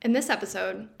In this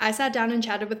episode, I sat down and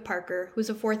chatted with Parker,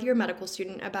 who's a fourth-year medical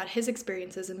student, about his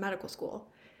experiences in medical school.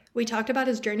 We talked about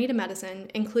his journey to medicine,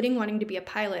 including wanting to be a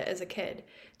pilot as a kid,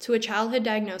 to a childhood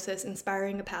diagnosis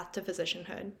inspiring a path to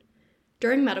physicianhood.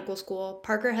 During medical school,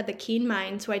 Parker had the keen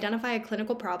mind to identify a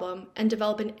clinical problem and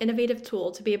develop an innovative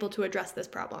tool to be able to address this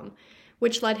problem,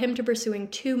 which led him to pursuing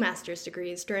 2 master's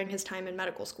degrees during his time in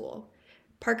medical school.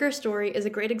 Parker's story is a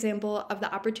great example of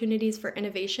the opportunities for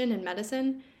innovation in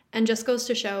medicine, and just goes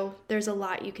to show there's a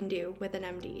lot you can do with an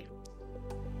MD.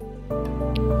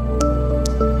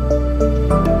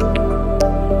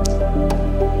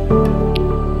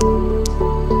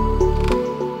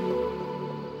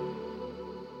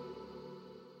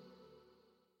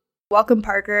 Welcome,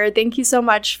 Parker. Thank you so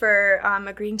much for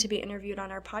agreeing to be interviewed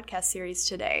on our podcast series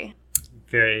today.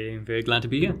 Very, very glad to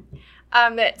be here.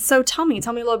 So tell me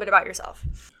a little bit about yourself.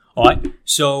 All right,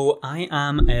 so I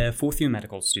am a fourth-year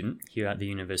medical student here at the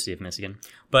University of Michigan,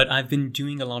 but I've been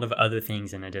doing a lot of other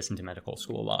things in addition to medical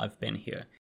school while I've been here.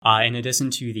 In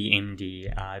addition to the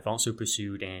MD, I've also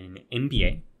pursued an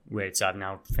MBA, which I've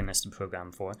now finished the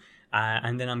program for,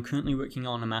 and then I'm currently working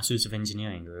on a Master's of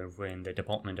Engineering over in the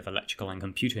Department of Electrical and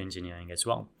Computer Engineering as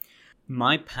well.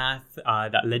 My path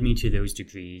that led me to those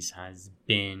degrees has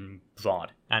been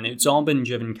broad, and it's all been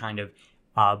driven kind of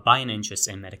by an interest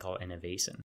in medical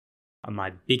innovation.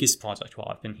 My biggest project while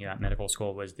I've been here at medical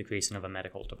school was the creation of a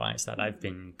medical device that I've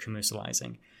been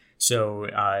commercializing. So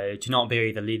to not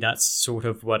bury the lead, that's sort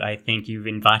of what I think you've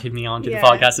invited me on to the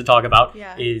podcast to talk about,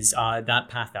 is that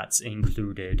path that's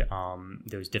included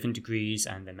those different degrees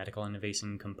and the medical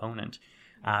innovation component.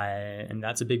 And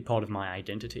that's a big part of my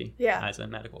identity as a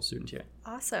medical student here.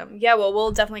 Awesome. Yeah, well,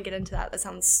 we'll definitely get into that. That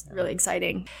sounds really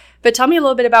exciting. But tell me a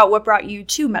little bit about what brought you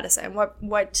to medicine.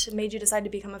 What made you decide to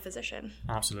become a physician?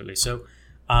 Absolutely. So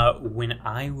when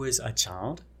I was a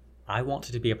child, I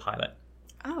wanted to be a pilot.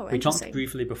 Oh, interesting. We talked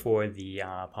briefly before the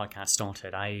podcast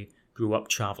started. I grew up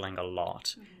traveling a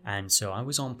lot, and so I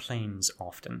was on planes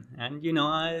often. And, you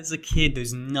know, as a kid,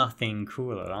 there's nothing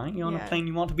cooler, right? You're on a plane,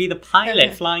 you want to be the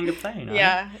pilot flying the plane,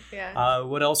 right? Yeah.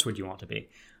 What else would you want to be?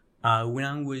 When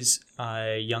I was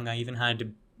young, I even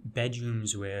had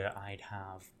bedrooms where I'd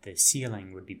have the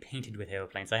ceiling would be painted with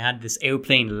airplanes. I had this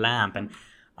airplane lamp, and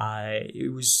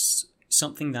it was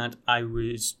something that I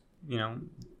was, you know,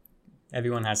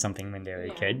 everyone has something when they're a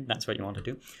kid. That's what you want to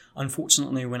do.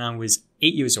 Unfortunately, when I was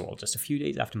 8 years old, just a few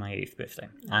days after my 8th birthday,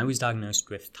 I was diagnosed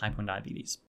with type 1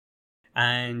 diabetes.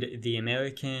 And the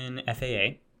American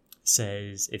FAA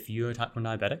says if you're a type 1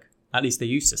 diabetic, at least they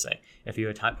used to say, if you're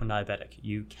a type 1 diabetic,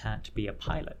 you can't be a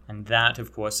pilot. And that,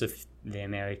 of course, if the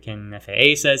American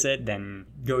FAA says it, then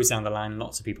goes down the line.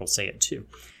 Lots of people say it too.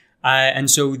 And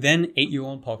so then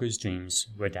 8-year-old Parker's dreams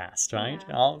were dashed, right?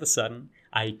 Yeah. All of a sudden,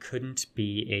 I couldn't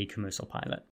be a commercial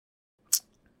pilot.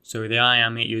 So there I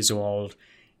am, 8 years old.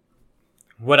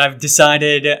 What I've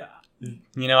decided,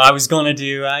 you know, I was going to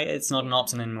do, it's not an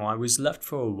option anymore. I was left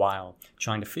for a while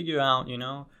trying to figure out, you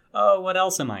know, what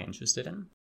else am I interested in?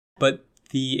 But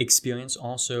the experience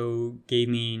also gave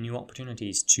me new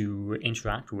opportunities to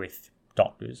interact with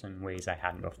doctors in ways I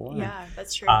hadn't before. Yeah,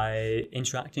 that's true.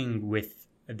 Interacting with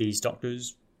these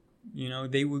doctors, you know,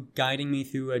 they were guiding me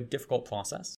through a difficult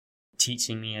process,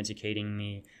 teaching me, educating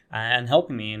me, and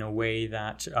helping me in a way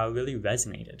that really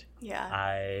resonated. Yeah.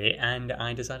 And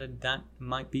I decided that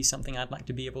might be something I'd like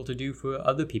to be able to do for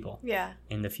other people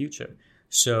in the future.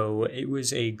 So it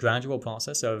was a gradual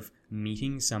process of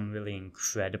meeting some really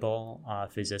incredible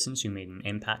physicians who made an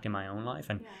impact in my own life,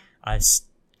 and I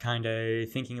kind of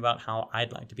thinking about how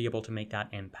I'd like to be able to make that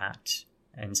impact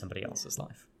in somebody else's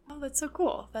life. Oh, that's so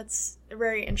cool. That's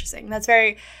very interesting. That's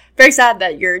very, very sad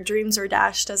that your dreams were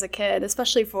dashed as a kid,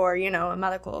 especially for, you know, a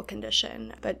medical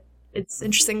condition. But it's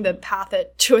interesting the path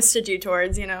it twisted you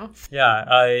towards, you know? Yeah.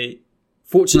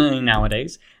 Fortunately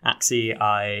nowadays, actually,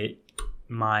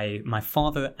 my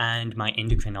father and my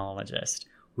endocrinologist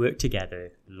worked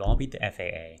together, lobbied the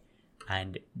FAA,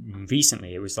 and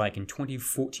recently, it was like in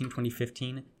 2014,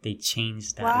 2015, they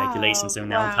changed that regulation. So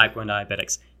now type 1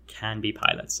 diabetics can be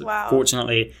pilots. Wow.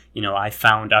 Fortunately, you know, I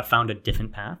found a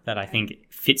different path that I think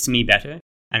fits me better,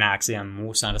 and actually I'm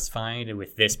more satisfied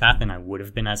with this path than I would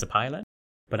have been as a pilot.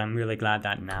 But I'm really glad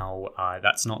that now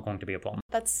that's not going to be a problem.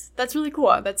 That's really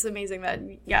cool. That's amazing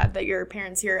that your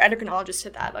parents, your endocrinologist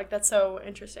did that. Like, that's so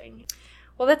interesting.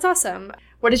 Well, that's awesome.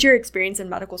 What has your experience in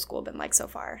medical school been like so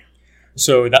far?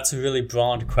 So that's a really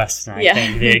broad question, I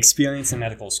think, the experience in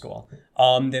medical school.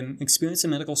 The experience in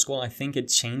medical school, I think it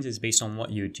changes based on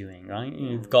what you're doing, right?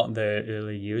 You've got the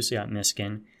early years here at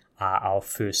Michigan. our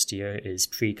first year is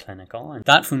preclinical. And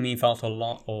that for me felt a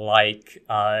lot like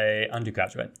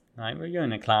undergraduate, right? Where you're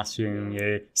in a classroom,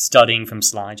 you're studying from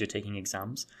slides, you're taking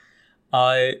exams.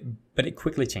 But it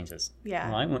quickly changes,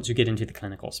 right? Once you get into the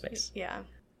clinical space. Yeah.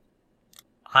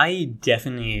 I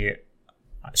definitely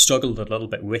struggled a little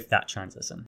bit with that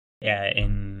transition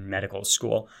in medical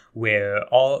school, where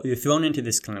you're thrown into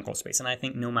this clinical space. And I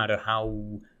think no matter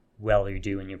how well you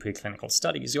do in your preclinical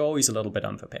studies, you're always a little bit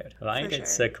unprepared, right? For sure.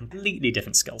 It's a completely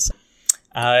different skill set.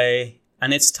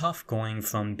 And it's tough going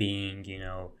from being,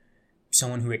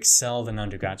 someone who excelled in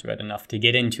undergraduate enough to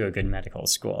get into a good medical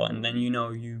school. And then,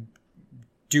 you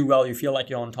do well, you feel like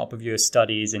you're on top of your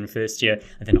studies in first year,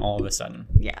 and then all of a sudden,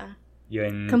 you're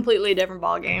in completely different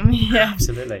ballgame. Yeah,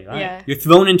 absolutely. Right? Yeah, you're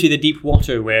thrown into the deep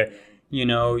water where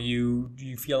you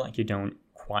feel like you don't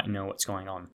quite know what's going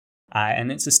on,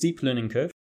 and it's a steep learning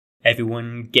curve.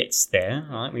 Everyone gets there,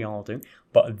 right? We all do,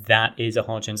 but that is a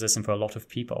hard transition for a lot of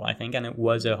people, I think, and it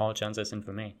was a hard transition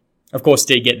for me. Of course,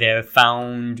 to get there,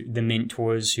 found the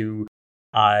mentors who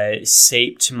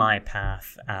shaped my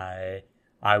path.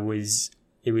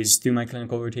 It was through my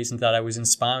clinical rotations that I was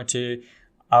inspired to,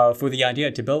 for the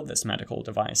idea to build this medical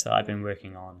device that I've been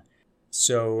working on.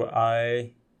 So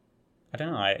I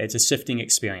don't know, it's a shifting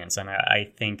experience, and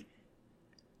I think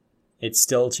it's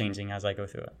still changing as I go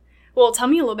through it. Well, tell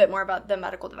me a little bit more about the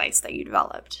medical device that you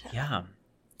developed. Yeah.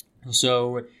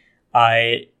 So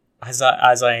as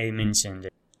I mentioned,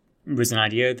 it was an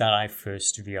idea that I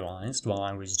first realized while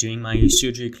I was doing my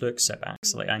surgery clerkship,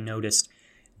 actually. I noticed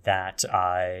that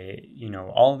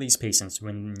all these patients,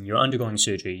 when you're undergoing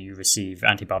surgery, you receive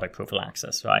antibiotic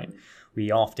prophylaxis, right?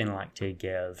 We often like to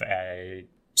give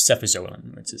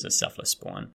cefazolin, which is a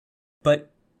cephalosporin.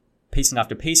 But patient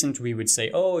after patient, we would say,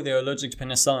 they're allergic to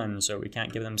penicillin, so we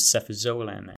can't give them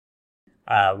cefazolin.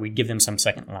 We'd give them some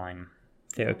second-line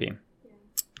therapy,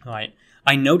 right?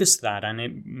 I noticed that, and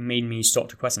it made me start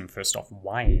to question, first off,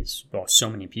 why are so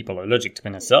many people allergic to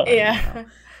penicillin? Yeah.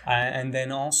 And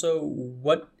then also,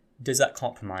 what does that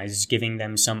compromise, giving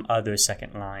them some other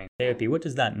second-line therapy? What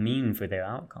does that mean for their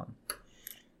outcome?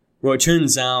 Well, it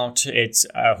turns out it's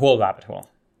a whole rabbit hole.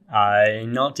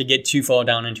 Not to get too far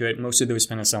down into it, most of those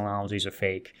penicillin allergies are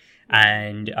fake.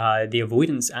 And the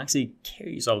avoidance actually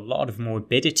carries a lot of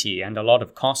morbidity and a lot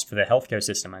of cost for the healthcare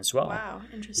system as well. Wow,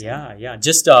 interesting. Yeah.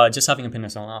 Just having a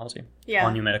penicillin allergy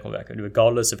on your medical record,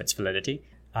 regardless of its validity,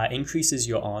 increases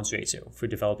your odds ratio for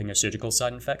developing a surgical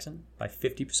site infection by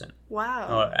 50%.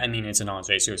 Wow. It's an odds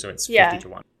ratio, so it's 50 to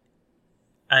 1.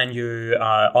 And your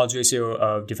odds ratio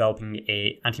of developing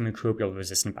a antimicrobial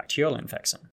resistant bacterial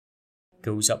infection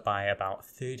goes up by about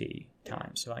 30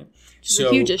 times, right? It's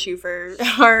a huge issue for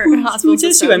our hospital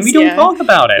systems. And we don't talk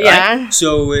about it, right?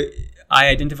 So I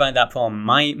identified that problem.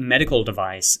 My medical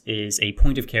device is a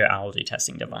point-of-care allergy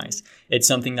testing device. It's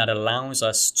something that allows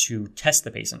us to test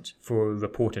the patient for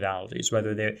reported allergies,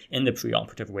 whether they're in the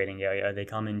preoperative waiting area, they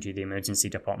come into the emergency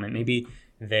department, maybe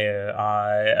they're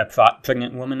a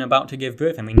pregnant woman about to give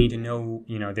birth, and we need to know,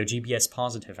 they're GBS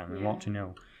positive, and we want to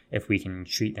know if we can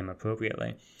treat them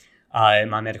appropriately.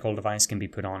 My medical device can be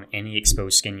put on any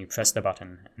exposed skin. You press the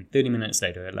button, and 30 minutes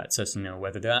later, it lets us know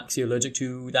whether they're actually allergic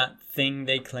to that thing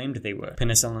they claimed they were.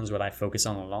 Penicillin is what I focus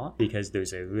on a lot because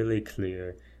there's a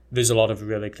lot of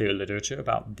really clear literature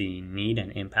about the need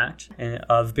and impact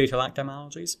of beta-lactam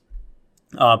allergies.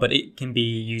 But it can be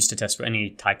used to test for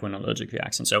any type 1 allergic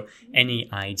reaction, so any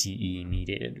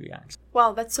IgE-mediated reaction.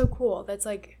 Wow, that's so cool. That's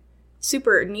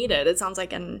super needed. It sounds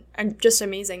like and just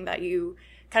amazing that you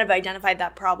kind of identified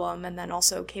that problem and then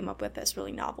also came up with this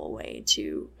really novel way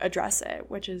to address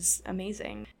it, which is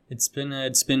amazing. It's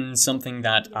been something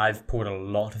that I've poured a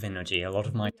lot of energy, a lot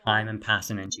of my time and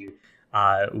passion into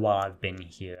while I've been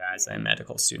here as a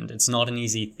medical student. It's not an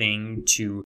easy thing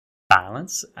to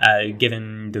balance,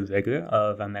 given the rigor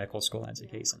of a medical school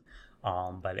education,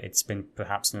 but it's been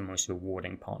perhaps the most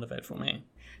rewarding part of it for me.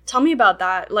 Tell me about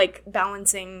that,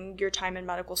 balancing your time in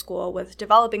medical school with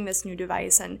developing this new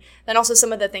device and then also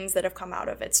some of the things that have come out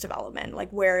of its development.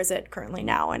 Where is it currently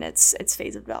now in its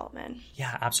phase of development?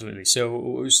 Yeah, absolutely.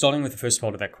 So starting with the first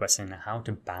part of that question, how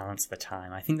to balance the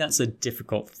time. I think that's a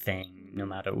difficult thing no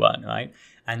matter what, right?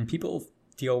 And people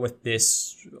deal with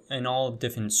this in all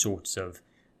different sorts of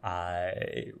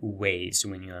ways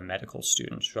when you're a medical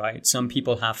student, right? Some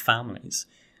people have families.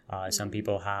 Some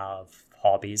people have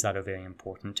hobbies that are very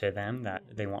important to them that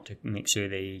they want to make sure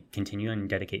they continue and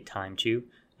dedicate time to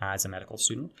as a medical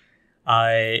student.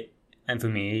 And for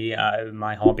me,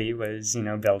 my hobby was,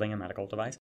 building a medical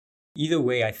device. Either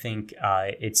way, I think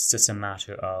it's just a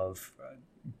matter of,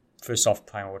 first off,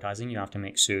 prioritizing. You have to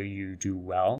make sure you do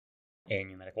well in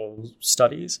your medical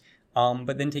studies.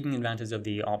 But then taking advantage of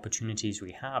the opportunities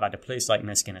we have at a place like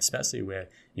Michigan, especially where,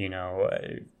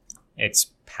 it's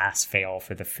pass-fail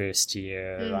for the first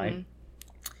year, right?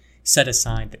 Set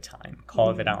aside the time,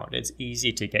 carve it out. It's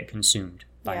easy to get consumed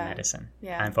by medicine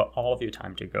and for all of your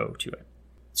time to go to it.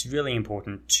 It's really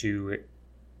important to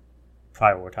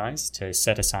prioritize, to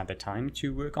set aside the time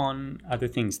to work on other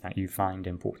things that you find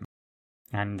important.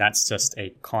 And that's just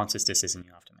a conscious decision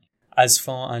you have to make. As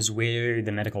far as where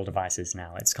the medical device is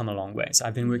now, it's come a long way. So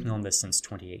I've been working on this since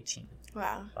 2018.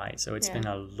 Wow. Right, so it's been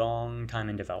a long time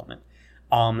in development.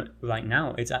 Right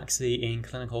now, it's actually in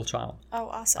clinical trial. Oh,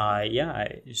 awesome.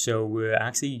 So we're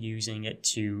actually using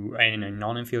it in a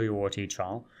non-inferiority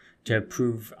trial to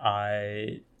prove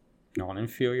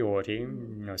non-inferiority,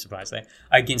 no surprise there,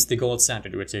 against the gold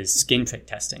standard, which is skin prick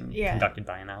testing conducted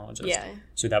by an allergist,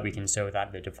 so that we can show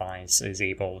that the device is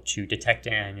able to detect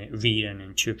and read and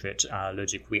interpret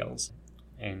allergic wheals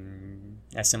in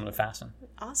a similar fashion.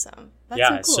 Awesome.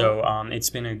 That's so cool. It's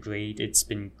been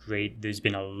great. There's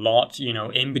been a lot,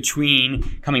 in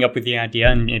between coming up with the idea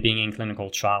and it being in clinical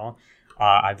trial.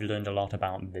 I've learned a lot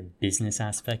about the business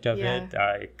aspect of it.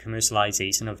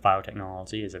 Commercialization of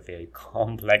biotechnology is a very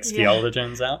complex field, it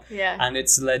turns out. And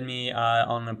it's led me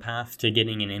on a path to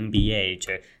getting an MBA,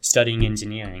 to studying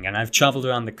engineering. And I've traveled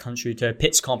around the country to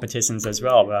pitch competitions as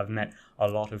well, where I've met a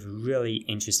lot of really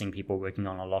interesting people working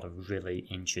on a lot of really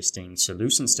interesting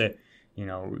solutions to,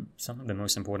 some of the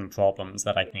most important problems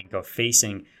that I think are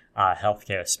facing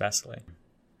healthcare especially.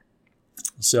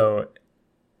 So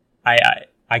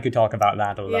I could talk about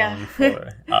that alone for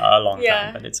a long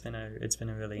time, but it's been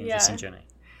a really interesting journey.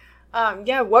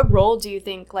 What role do you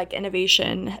think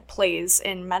innovation plays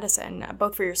in medicine,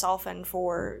 both for yourself and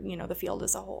for the field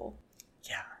as a whole?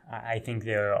 Yeah, I think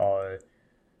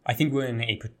we're in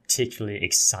a particularly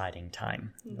exciting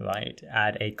time, right?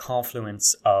 At a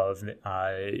confluence of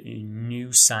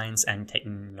new science and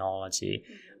technology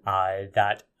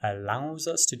that allows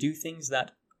us to do things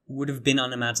that would have been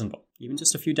unimaginable even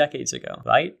just a few decades ago,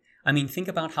 right? I mean, think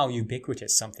about how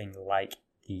ubiquitous something like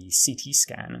the CT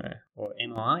scanner or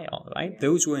MRI are, right?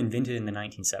 Those were invented in the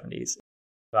 1970s,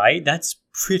 right? That's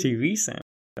pretty recent,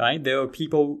 right? There are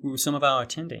people, some of our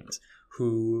attendings,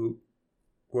 who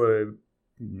were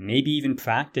maybe even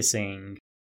practicing.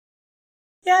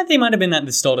 Yeah, they might have been at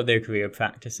the start of their career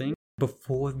practicing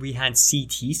before we had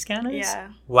CT scanners.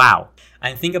 Yeah. Wow.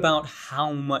 And think about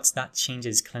how much that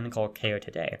changes clinical care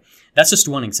today. That's just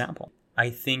one example. I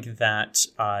think that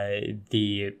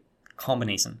the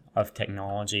combination of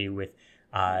technology with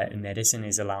medicine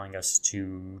is allowing us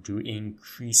to do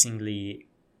increasingly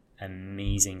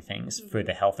amazing things for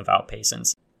the health of our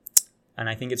patients. And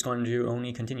I think it's going to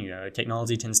only continue.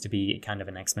 Technology tends to be kind of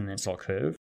an exponential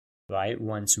curve, right?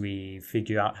 Once we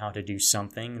figure out how to do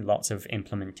something, lots of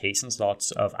implementations,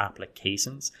 lots of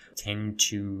applications tend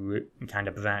to kind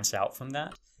of branch out from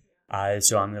that.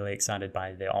 So I'm really excited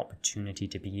by the opportunity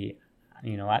to be,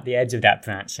 at the edge of that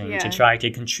branching, to try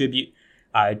to contribute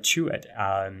to it,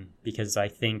 because I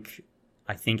think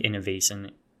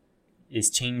innovation has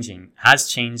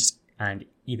changed, and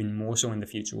even more so in the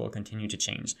future will continue to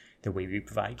change the way we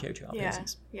provide care to our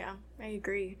patients. Yeah, I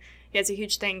agree. Yeah, it's a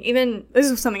huge thing. Even, this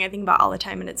is something I think about all the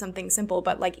time, and it's something simple,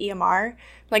 but EMR,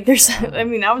 there's,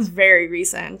 that was very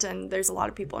recent, and there's a lot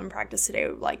of people in practice today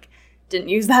who, didn't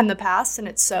use that in the past, and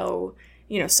it's so,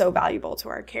 so valuable to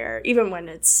our care, even when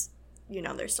it's,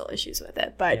 there's still issues with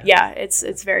it. But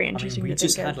it's very interesting. We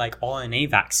just had RNA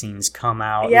vaccines come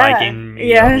out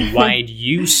in wide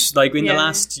use in the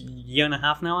last year and a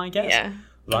half now, I guess. Yeah.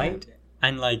 Right?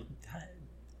 And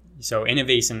so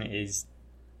innovation is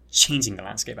changing the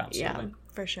landscape absolutely. Yeah,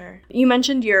 for sure. You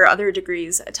mentioned your other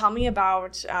degrees. Tell me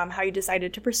about how you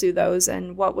decided to pursue those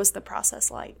and what was the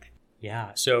process like?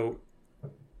 Yeah, so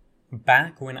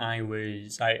back when I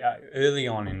was early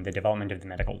on in the development of the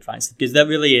medical device, because that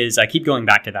really is, I keep going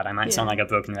back to that. I might sound like a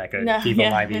broken record. People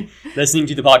might be listening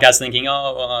to the podcast thinking,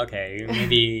 okay,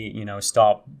 maybe,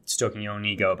 stop stoking your own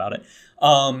ego about it.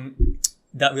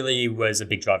 That really was a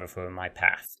big driver for my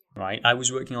path, right? I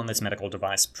was working on this medical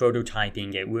device,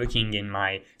 prototyping it, working in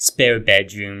my spare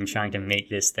bedroom, trying to make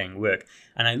this thing work.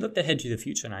 And I looked ahead to the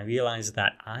future and I realized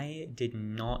that I did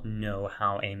not know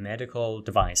how a medical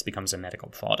device becomes a medical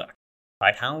product.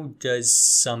 Right? How does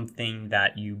something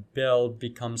that you build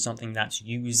become something that's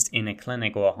used in a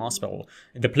clinic or a hospital?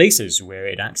 The places where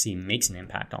it actually makes an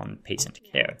impact on patient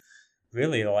care.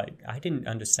 Really, I didn't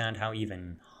understand how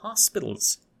even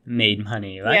hospitals made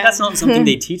money, right? Yeah. That's not something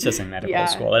they teach us in medical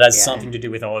school. It has something to do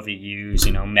with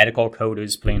RVUs, medical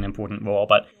coders play an important role,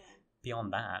 but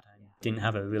beyond that, I didn't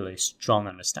have a really strong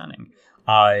understanding.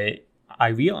 I I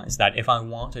realized that if I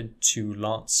wanted to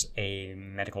launch a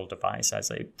medical device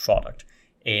as a product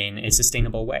in a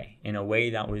sustainable way, in a way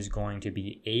that was going to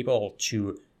be able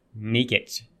to make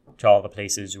it to all the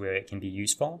places where it can be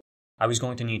useful, I was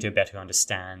going to need to better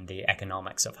understand the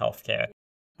economics of healthcare.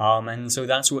 And so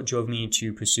that's what drove me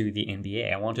to pursue the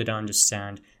MBA. I wanted to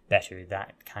understand better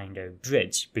that kind of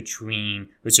bridge between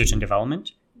research and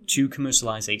development to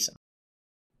commercialization.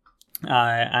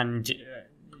 And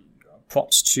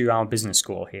props to our business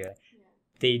school here.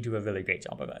 They do a really great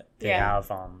job of it. They have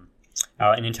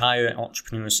an entire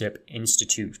entrepreneurship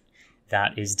institute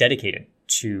that is dedicated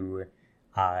to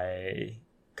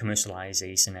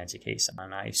commercialization education.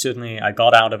 And I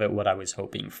got out of it what I was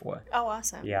hoping for. Oh,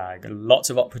 awesome. Yeah, I got lots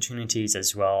of opportunities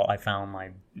as well. I found my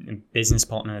business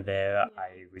partner there.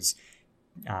 I was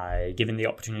given the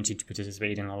opportunity to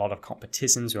participate in a lot of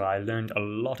competitions where I learned a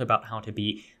lot about how to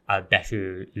be a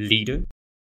better leader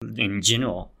in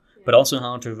general, but also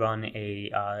how to run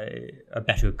a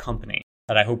better company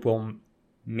that I hope will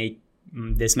make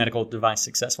this medical device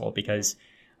successful, because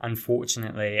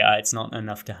unfortunately it's not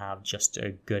enough to have just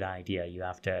a good idea. You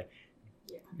have to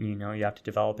you have to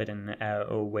develop it in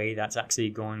a way that's actually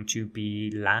going to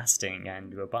be lasting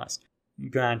and robust.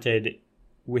 Granted,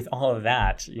 with all of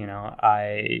that,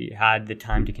 I had the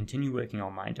time to continue working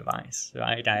on my device,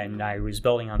 right? And I was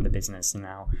building on the business, and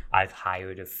now I've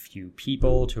hired a few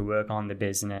people to work on the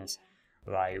business,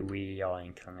 right? We are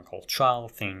in clinical trial.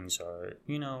 Things are,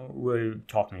 we're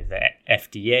talking to the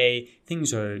FDA.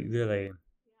 Things are really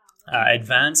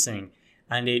advancing.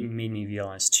 And it made me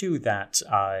realize, too, that,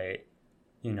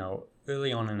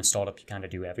 early on in a startup, you kind of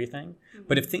do everything.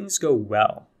 But if things go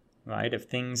well, right? If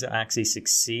things actually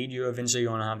succeed, you're eventually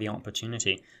going to have the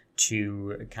opportunity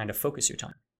to kind of focus your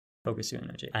time, focus your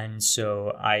energy. And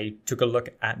so I took a look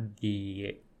at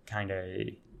the kind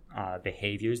of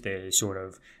behaviors, the sort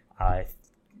of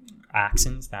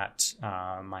actions that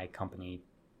my company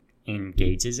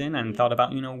engages in, and thought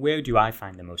about, where do I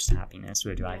find the most happiness?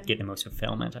 Where do I get the most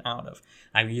fulfillment out of?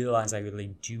 I realized I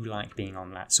really do like being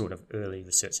on that sort of early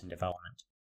research and development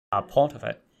part of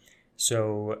it.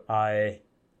 So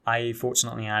I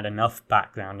fortunately had enough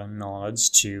background and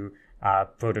knowledge to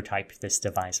prototype this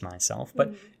device myself.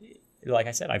 But like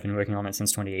I said, I've been working on it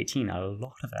since 2018. A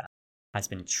lot of that has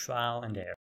been trial and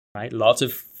error, right? Lots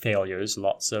of failures,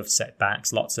 lots of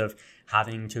setbacks, lots of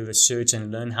having to research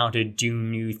and learn how to do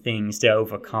new things to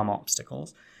overcome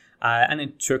obstacles. And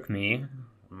it took me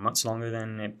much longer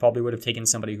than it probably would have taken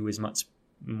somebody who was much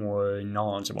more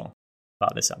knowledgeable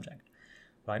about the subject,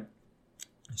 right?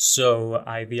 So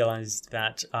I realized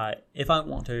that if I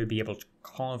want to be able to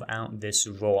carve out this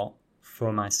role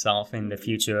for myself in the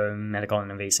future, medical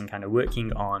innovation, kind of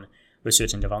working on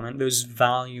research and development, there's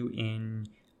value in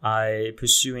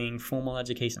pursuing formal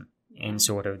education in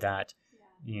sort of that,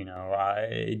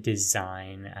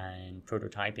 design and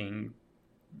prototyping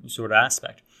sort of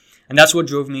aspect. And that's what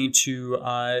drove me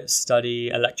to study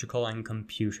electrical and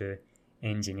computer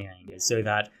engineering, so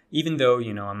that even though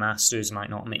a master's might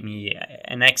not make me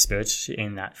an expert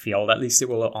in that field, at least it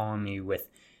will arm me with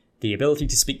the ability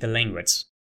to speak the language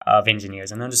of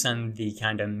engineers and understand the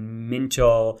kind of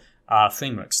mental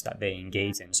frameworks that they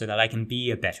engage in, so that I can be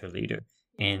a better leader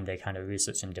in the kind of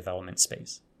research and development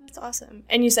space. That's awesome.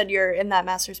 And you said you're in that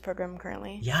master's program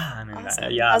currently. Yeah, I mean,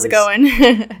 awesome. How's it going?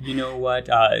 You know what?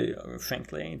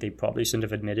 Frankly, they probably shouldn't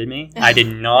have admitted me. I did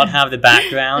not have the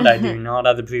background. I do not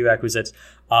have the prerequisites.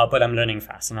 But I'm learning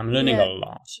fast, and I'm learning a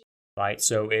lot. Right?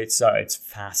 So it's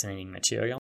fascinating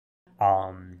material.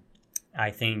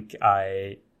 I think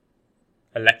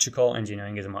electrical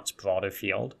engineering is a much broader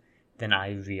field than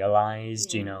I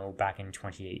realized. Back in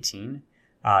 2018.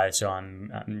 So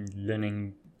I'm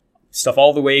learning stuff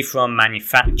all the way from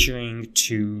manufacturing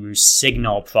to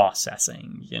signal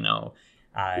processing,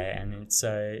 and it's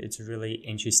a really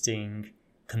interesting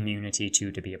community to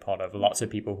be a part of. Lots of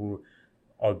people who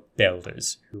are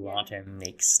builders who want to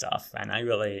make stuff, and I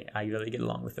really get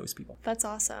along with those people. That's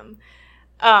awesome.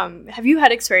 Have you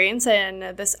had experience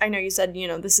in this? I know you said,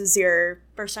 this is your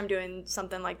first time doing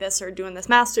something like this or doing this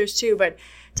master's too, but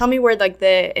tell me where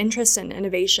the interest in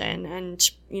innovation and,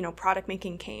 product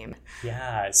making came.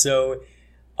 Yeah. So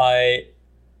I've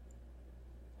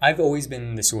always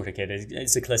been the sort of kid,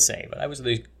 it's a cliche, but I was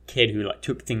the kid who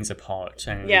took things apart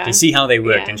and to see how they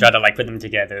worked and try to put them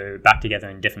back together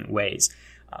in different ways.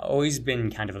 I've always been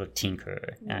kind of a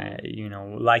tinkerer,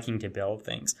 liking to build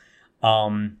things.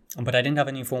 But I didn't have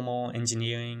any formal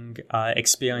engineering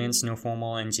experience, no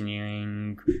formal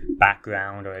engineering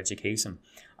background or education.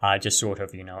 Just sort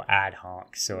of, ad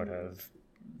hoc sort of,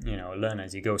 learn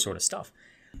as you go sort of stuff.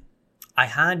 I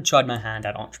had tried my hand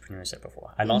at entrepreneurship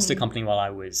before. I launched a company while I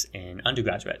was in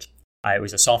undergraduate. It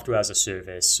was a software as a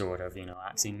service sort of,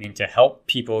 actually meant to help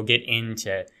people get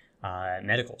into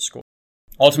medical school.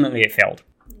 Ultimately, it failed,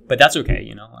 but that's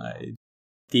okay.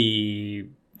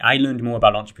 I learned more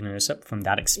about entrepreneurship from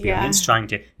that experience, trying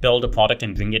to build a product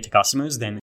and bring it to customers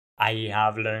than I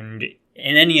have learned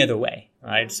in any other way,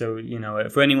 right? So,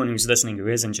 for anyone who's listening who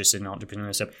is interested in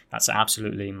entrepreneurship, that's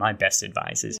absolutely my best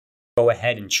advice is go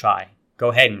ahead and try. Go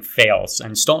ahead and fail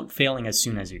and start failing as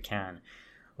soon as you can,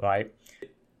 right?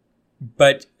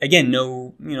 But again,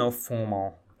 no,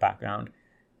 formal background.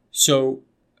 So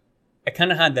I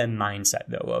kind of had that mindset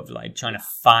though of like trying to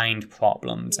find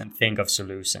problems and think of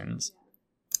solutions.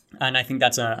 And I think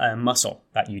that's a muscle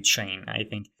that you train. I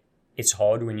think it's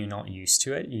hard when you're not used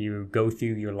to it. You go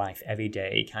through your life every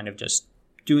day kind of just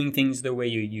doing things the way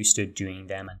you're used to doing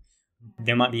them. And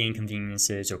there might be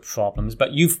inconveniences or problems,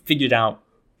 but you've figured out,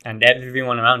 and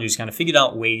everyone around you's kind of figured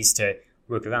out ways to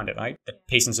work around it, right? The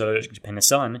patients are allergic to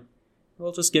penicillin,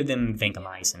 we'll just give them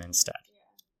vancomycin instead,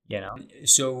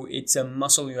 So it's a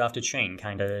muscle you have to train,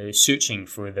 kind of searching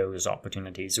for those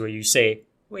opportunities where you say,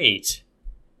 wait,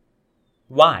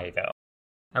 why though?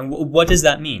 And what does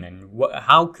that mean? And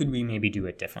how could we maybe do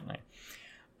it differently?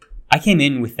 I came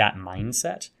in with that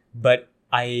mindset, but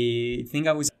I think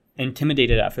I was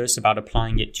intimidated at first about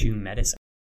applying it to medicine,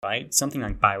 right? Something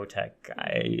like biotech,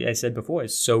 I said before,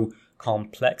 is so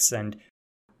complex, and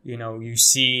you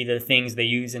see the things they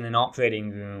use in an operating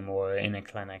room or in a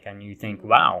clinic and you think,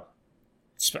 wow,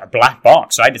 it's a black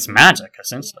box, right? It's magic,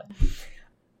 essentially.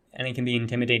 And it can be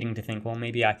intimidating to think, well,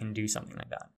 maybe I can do something like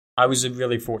that. I was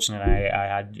really fortunate. I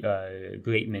had a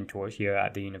great mentor here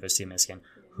at the University of Michigan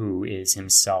who is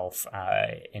himself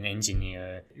an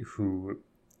engineer who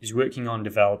is working on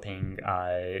developing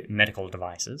medical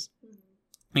devices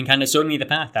and kind of showed me the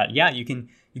path that, you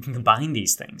can combine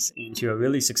these things into a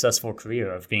really successful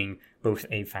career of being both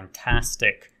a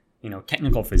fantastic,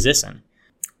 technical physician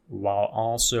while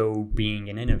also being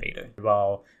an innovator,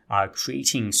 while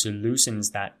creating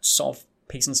solutions that solve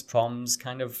patients' problems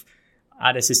kind of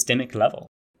at a systemic level.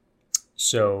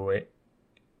 So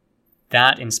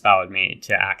that inspired me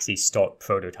to actually start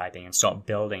prototyping and start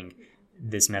building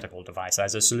this medical device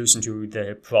as a solution to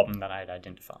the problem that I had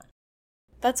identified.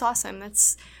 That's awesome.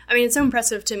 It's so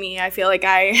impressive to me. I feel like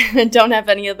I don't have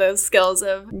any of those skills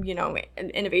of,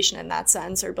 innovation in that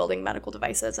sense or building medical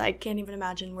devices. I can't even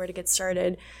imagine where to get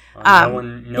started. No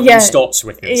one stops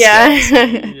with this.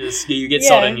 You get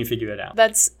started and you figure it out.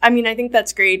 I think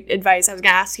that's great advice. I was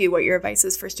going to ask you what your advice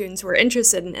is for students who are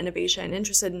interested in innovation,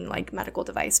 interested in like medical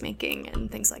device making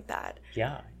and things like that.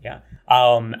 Yeah.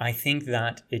 I think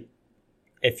that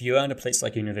if you're at a place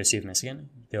like University of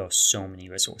Michigan, there are so many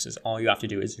resources. All you have to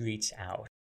do is reach out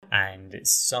and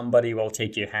somebody will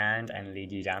take your hand and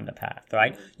lead you down the path,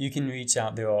 right? You can reach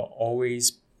out. There are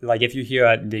always, like if you're here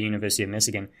at the University of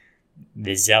Michigan,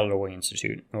 the Zellroy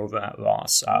Institute over at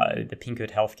Ross, the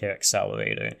Pinkert Healthcare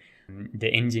Accelerator. The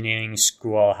engineering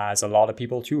school has a lot of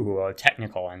people too who are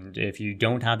technical, and if you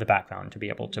don't have the background to be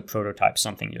able to prototype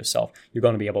something yourself, you're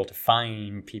going to be able to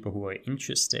find people who are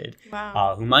interested,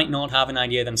 who might not have an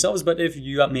idea themselves, but if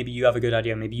you have a good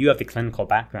idea, maybe you have the clinical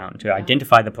background to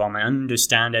identify the problem and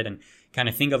understand it and kind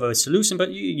of think of a solution,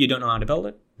 but you don't know how to build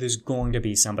it, there's going to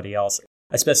be somebody else,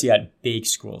 especially at big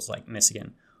schools like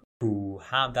Michigan, who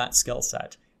have that skill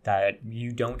set that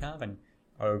you don't have and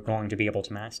are going to be able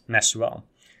to mesh well.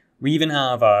 We even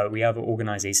have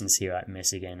organizations here at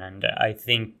Michigan, and I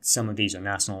think some of these are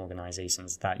national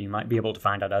organizations that you might be able to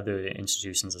find at other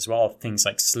institutions as well. Things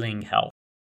like Sling Health,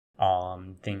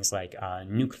 things like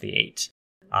Nucleate,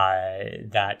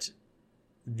 that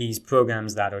these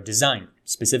programs that are designed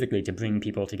specifically to bring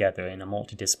people together in a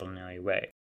multidisciplinary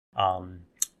way.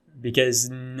 Because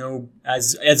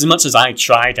as much as I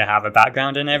try to have a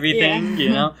background in everything,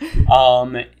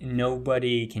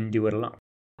 nobody can do it alone.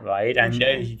 Right? And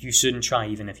you shouldn't try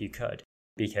even if you could,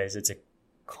 because it's a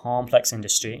complex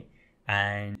industry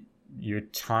and your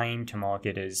time to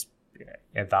market is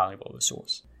a valuable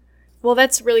resource. Well,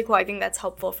 that's really cool. I think that's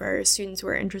helpful for students who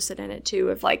are interested in it too.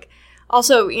 If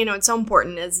also, it's so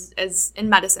important as in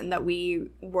medicine that we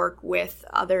work with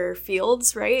other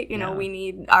fields, right? We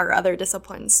need our other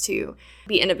disciplines to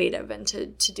be innovative and to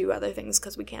do other things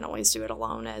because we can't always do it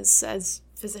alone as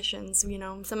physicians.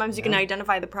 Sometimes you can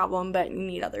identify the problem, but you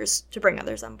need others to bring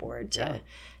others on board to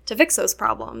fix those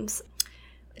problems.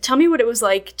 Tell me what it was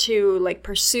like to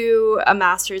pursue a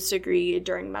master's degree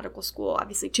during medical school.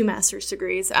 Obviously, 2 master's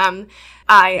degrees.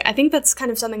 I think that's kind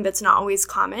of something that's not always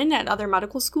common at other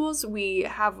medical schools. We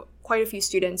have quite a few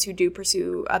students who do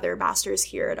pursue other masters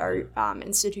here at our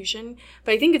institution,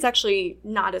 but I think it's actually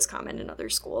not as common in other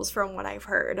schools from what I've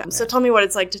heard. So tell me what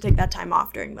it's like to take that time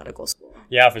off during medical school.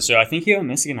 Yeah, for sure. I think here in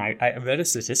Michigan, I read a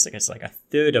statistic. It's like a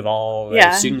third of all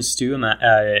students do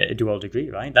a dual degree,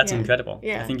 right? That's incredible.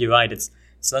 I think you're right. It's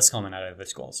less common at other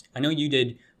schools. I know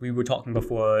we were talking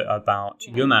before about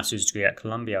your master's degree at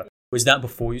Columbia. Was that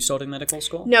before you started medical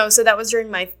school? No, so that was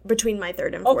between my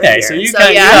third and fourth year. Okay, so you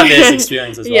had this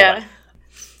experience as well. Yeah.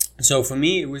 So for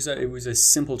me, it was a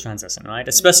simple transition, right?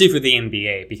 Especially for the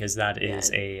MBA, because that is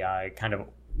a kind of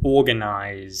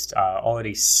organized,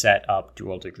 already set up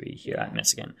dual degree here at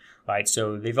Michigan, right?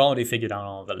 So they've already figured out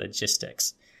all the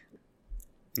logistics.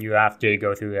 You have to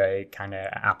go through a kind of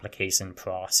application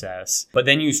process, but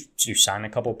then you sign a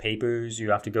couple papers.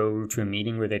 You have to go to a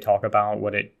meeting where they talk about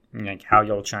how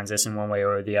you'll transition one way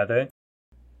or the other,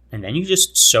 and then you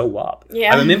just show up.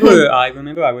 Yeah. I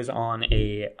remember I was on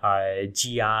a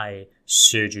GI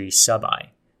surgery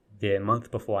sub-I the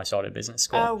month before I started business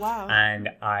school. Oh, wow. And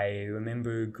I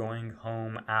remember going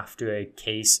home after a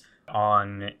case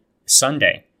on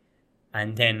Sunday,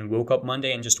 and then woke up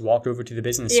Monday and just walked over to the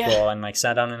business school and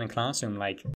sat down in a classroom.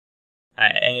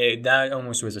 That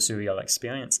almost was a surreal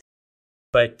experience.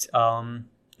 But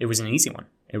it was an easy one.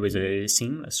 It was a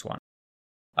seamless one.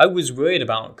 I was worried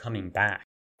about coming back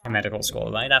to medical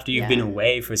school, right? After you've been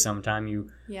away for some time,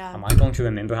 am I going to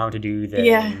remember how to do the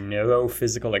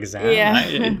neurophysical exam?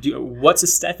 Yeah. What's a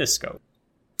stethoscope?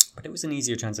 But it was an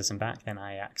easier transition back than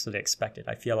I actually expected.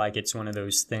 I feel like it's one of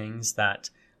those things that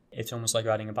it's almost like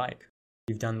riding a bike.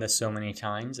 You've done this so many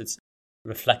times, it's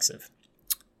reflexive.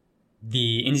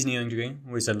 The engineering degree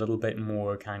was a little bit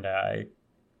more kind of,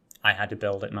 I had to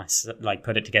build it myself,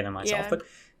 put it together myself, but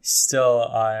still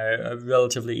a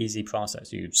relatively easy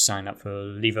process. You sign up for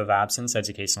leave of absence,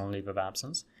 educational leave of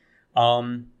absence,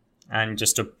 and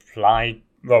just apply.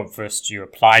 Well, first you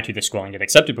apply to the school and get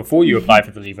accepted before you apply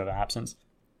for the leave of absence.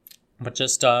 But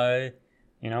just,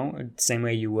 same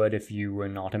way you would if you were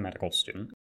not a medical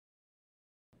student.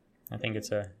 I think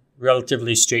it's a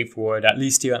relatively straightforward, at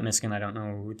least here at Michigan. I don't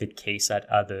know the case at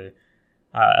other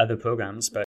programs,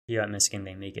 but here at Michigan,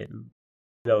 they make it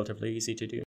relatively easy to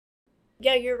do.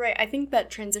 Yeah, you're right. I think that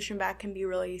transition back can be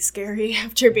really scary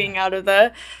after being out of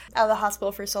the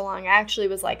hospital for so long. I actually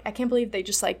was like, I can't believe they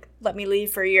just let me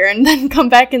leave for a year and then come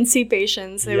back and see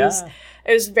patients. It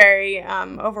was very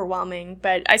overwhelming.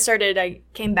 But I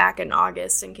came back in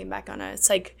August and came back on a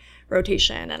psych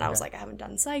rotation, and I was like, I haven't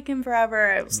done psych in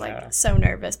forever. I was so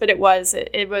nervous, but it was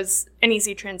an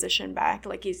easy transition back,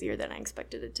 easier than I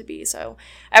expected it to be. So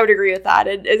I would agree with that.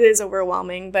 It is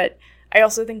overwhelming, but I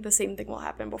also think the same thing will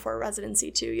happen before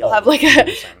residency too. You'll have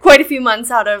quite a few months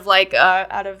out of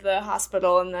the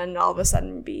hospital, and then all of a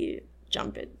sudden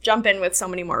jump in with so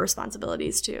many more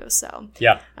responsibilities too. So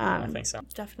I think so.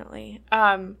 Definitely.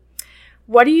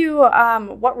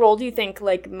 What role do you think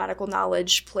medical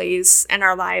knowledge plays in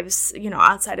our lives,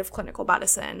 outside of clinical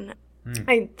medicine?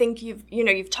 I think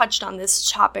you've touched on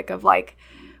this topic of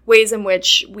ways in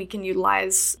which we can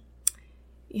utilize,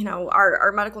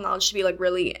 our medical knowledge to be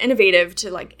really innovative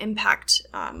to impact,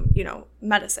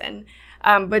 medicine.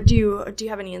 But do you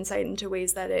have any insight into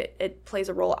ways that it plays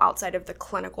a role outside of the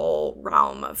clinical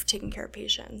realm of taking care of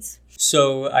patients?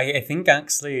 So I think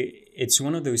actually it's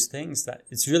one of those things that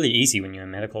it's really easy when you're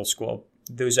in medical school.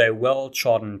 There's a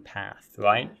well-trodden path,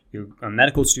 right? You're a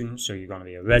medical student, so you're going to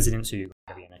be a resident, so you're going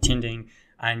to be an attending.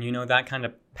 And, that kind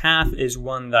of path is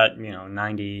one that,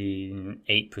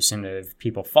 98% of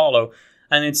people follow.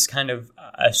 And it's kind of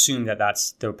assumed that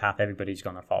that's the path everybody's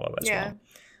going to follow as well,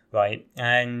 right?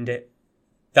 And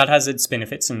that has its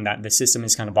benefits, and that the system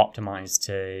is kind of optimized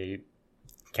to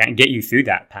get you through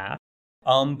that path.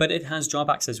 But it has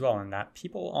drawbacks as well, in that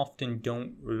people often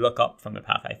don't look up from the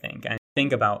path, I think, and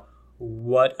think about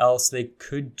what else they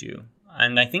could do.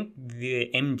 And I think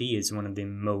the MD is one of the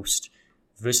most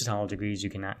versatile degrees you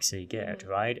can actually get,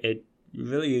 right? It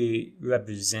really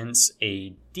represents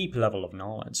a deep level of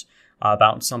knowledge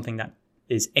about something that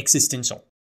is existential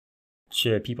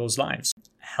to people's lives.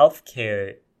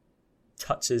 Healthcare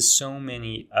touches so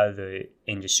many other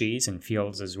industries and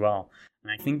fields as well.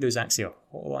 And I think there's actually a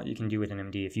whole lot you can do with an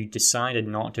MD if you decided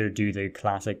not to do the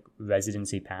classic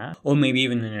residency path, or maybe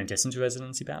even in addition to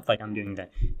residency path, like I'm doing the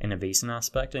innovation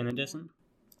aspect in addition.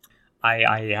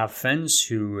 I have friends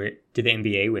who did the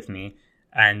MBA with me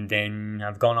and then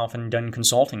have gone off and done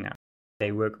consulting now.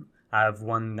 I have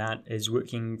one that is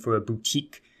working for a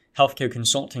boutique healthcare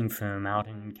consulting firm out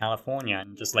in California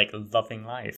and just loving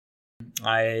life.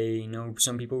 I know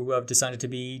some people who have decided to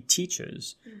be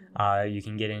teachers. You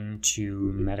can get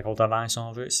into medical device,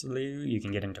 obviously. You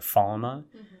can get into pharma.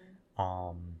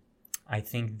 I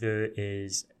think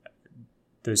there's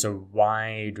a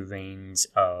wide range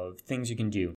of things you can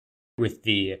do with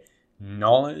the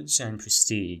knowledge and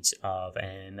prestige of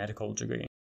a medical degree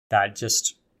that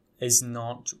just is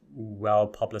not well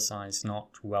publicized, not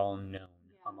well known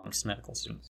amongst medical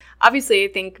students. Obviously, I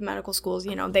think medical schools,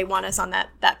 they want us on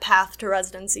that path to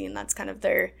residency, and that's kind of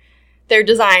their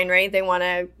design, right? They want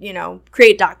to,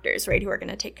 create doctors, right, who are going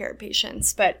to take care of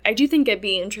patients. But I do think it'd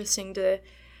be interesting to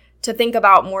think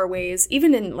about more ways,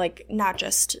 even in like not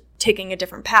just taking a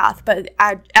different path, but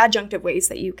adjunctive ways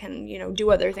that you can,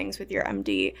 do other things with your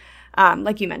MD,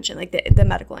 like you mentioned, like the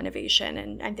medical innovation.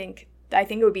 And I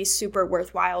think it would be super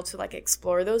worthwhile to like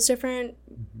explore those different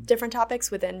topics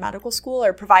within medical school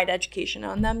or provide education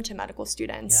on them to medical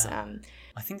students. Yeah.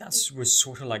 I think that was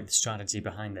sort of like the strategy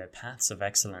behind the Paths of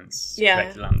Excellence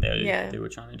curriculum they were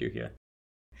trying to do here.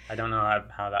 I don't know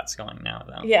how that's going now,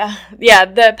 though. Yeah.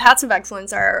 The Paths of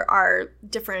Excellence are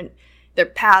different. They're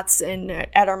paths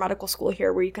at our medical school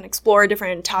here where you can explore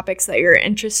different topics that you're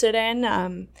interested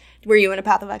in. Were you in a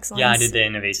Path of Excellence? Yeah, I did the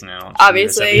innovation and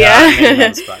obviously,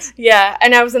 yeah. Yeah,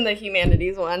 and I was in the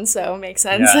humanities one, so it makes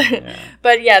sense. Yeah.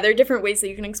 But yeah, there are different ways that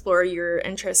you can explore your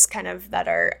interests kind of that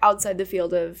are outside the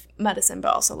field of medicine,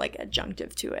 but also like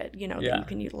adjunctive to it, that you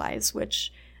can utilize,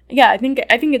 which, I think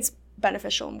it's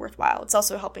beneficial and worthwhile. It's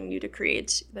also helping you to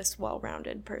create this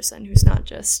well-rounded person who's not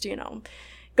just,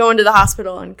 going to the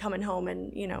hospital and coming home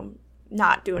and,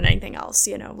 not doing anything else,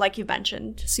 like you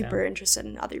mentioned, super interested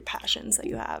in other passions that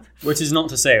you have. Which is not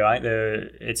to say, right,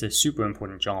 it's a super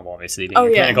important job, obviously, being a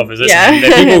clinical physician. Yeah. The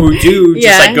people who do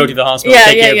just go to the hospital and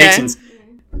take care of patients,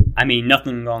 I mean,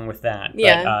 nothing wrong with that.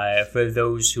 But for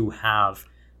those who have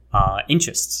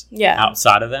interests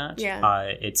outside of that,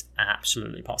 it's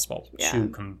absolutely possible to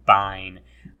combine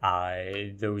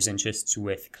those interests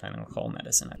with clinical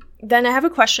medicine. Then I have a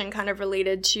question kind of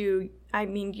related to,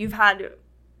 you've had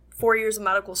 4 years of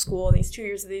medical school and these 2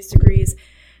 years of these degrees,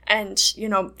 and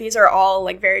these are all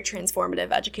like very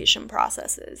transformative education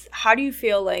processes. How do you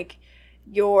feel like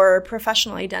your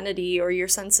professional identity or your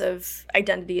sense of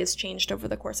identity has changed over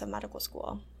the course of medical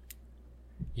school?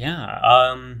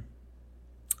 I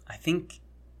think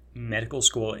medical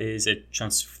school is a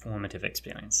transformative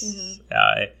experience.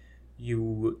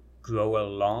 You grow a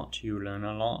lot, you learn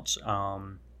a lot.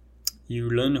 You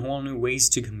learn whole new ways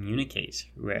to communicate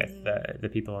with the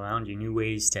people around you, new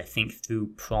ways to think through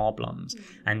problems.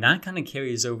 And that kind of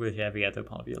carries over to every other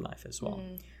part of your life as well.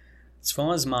 As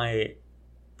far as my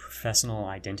professional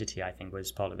identity, I think,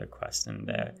 was part of the question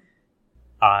there.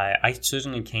 I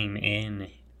certainly came in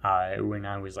when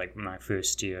I was like my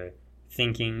first year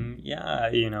thinking,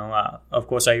 of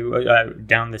course, I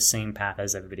down the same path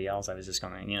as everybody else. I was just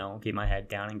going to, keep my head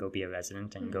down and go be a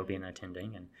resident and go be an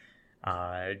attending and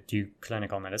do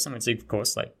clinical medicine. It's of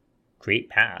course like great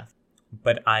path,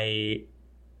 but I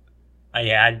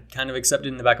had kind of accepted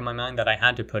in the back of my mind that I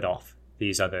had to put off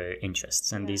these other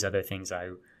interests and these other things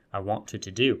I wanted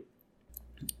to do.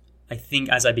 I think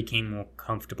as I became more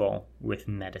comfortable with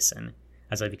medicine,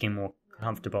 as I became more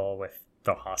comfortable with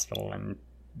the hospital and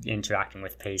interacting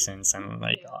with patients and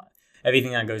like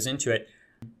everything that goes into it,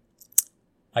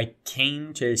 I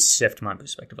came to shift my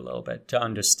perspective a little bit, to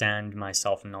understand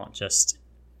myself not just,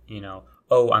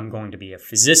 I'm going to be a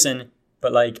physician,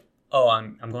 but like,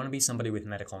 I'm going to be somebody with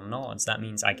medical knowledge. That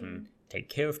means I can take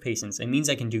care of patients. It means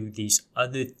I can do these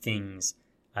other things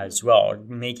as well,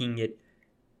 making it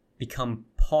become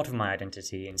part of my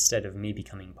identity instead of me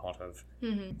becoming part of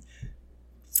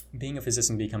being a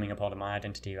physician, becoming a part of my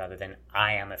identity rather than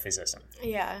I am a physician.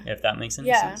 Yeah. If that makes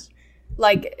any sense.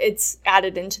 Like it's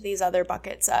added into these other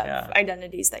buckets of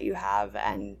identities that you have,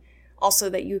 and also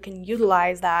that you can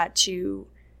utilize that to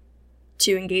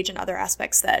engage in other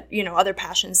aspects that, other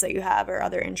passions that you have or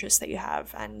other interests that you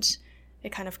have, and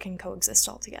it kind of can coexist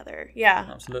all together. Yeah.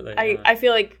 Absolutely. I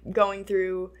feel like going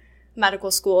through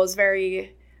medical school is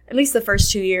very, at least the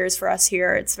first 2 years for us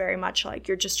here, it's very much like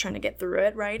you're just trying to get through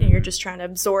it, right? And you're just trying to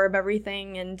absorb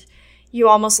everything, and you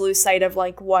almost lose sight of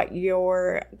like what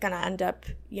you're going to end up,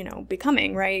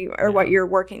 becoming, right? Or what you're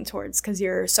working towards, because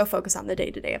you're so focused on the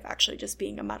day-to-day of actually just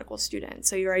being a medical student.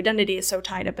 So your identity is so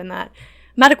tied up in that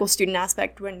medical student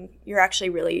aspect when you're actually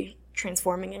really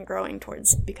transforming and growing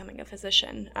towards becoming a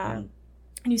physician. And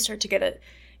you start to get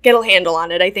a handle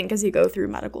on it, I think, as you go through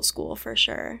medical school for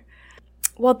sure.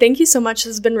 Well, thank you so much.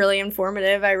 This has been really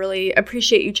informative. I really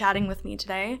appreciate you chatting with me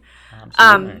today.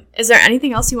 Absolutely. Is there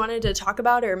anything else you wanted to talk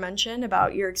about or mention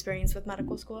about your experience with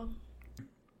medical school?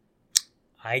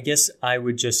 I guess I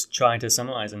would just try to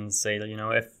summarize and say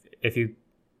that, if you're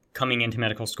coming into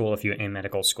medical school, if you're in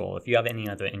medical school, if you have any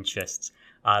other interests,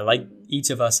 like each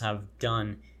of us have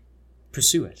done,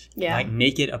 pursue it. Yeah. Like,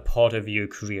 make it a part of your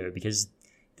career, because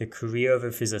the career of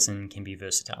a physician can be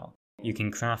versatile. You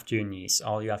can craft your niche.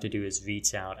 All you have to do is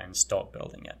reach out and start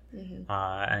building it.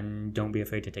 And don't be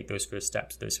afraid to take those first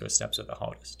steps. Those first steps are the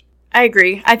hardest. I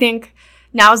agree. I think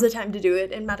now's the time to do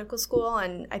it in medical school.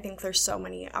 And I think there's so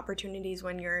many opportunities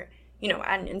when you're,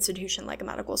 at an institution like a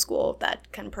medical school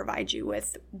that can provide you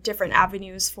with different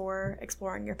avenues for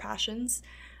exploring your passions.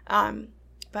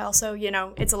 But also,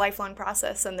 it's a lifelong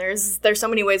process, and there's so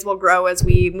many ways we'll grow as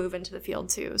we move into the field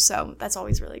too. So that's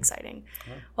always really exciting.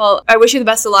 Yeah. Well, I wish you the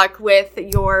best of luck with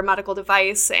your medical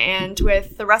device and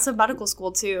with the rest of medical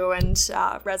school too, and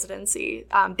residency.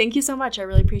 Thank you so much. I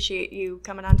really appreciate you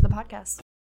coming on to the podcast.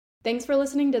 Thanks for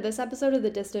listening to this episode of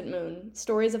The Distant Moon,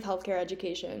 Stories of Healthcare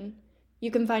Education. You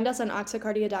can find us on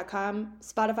oxycardia.com,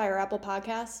 Spotify or Apple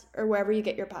Podcasts, or wherever you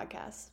get your podcasts.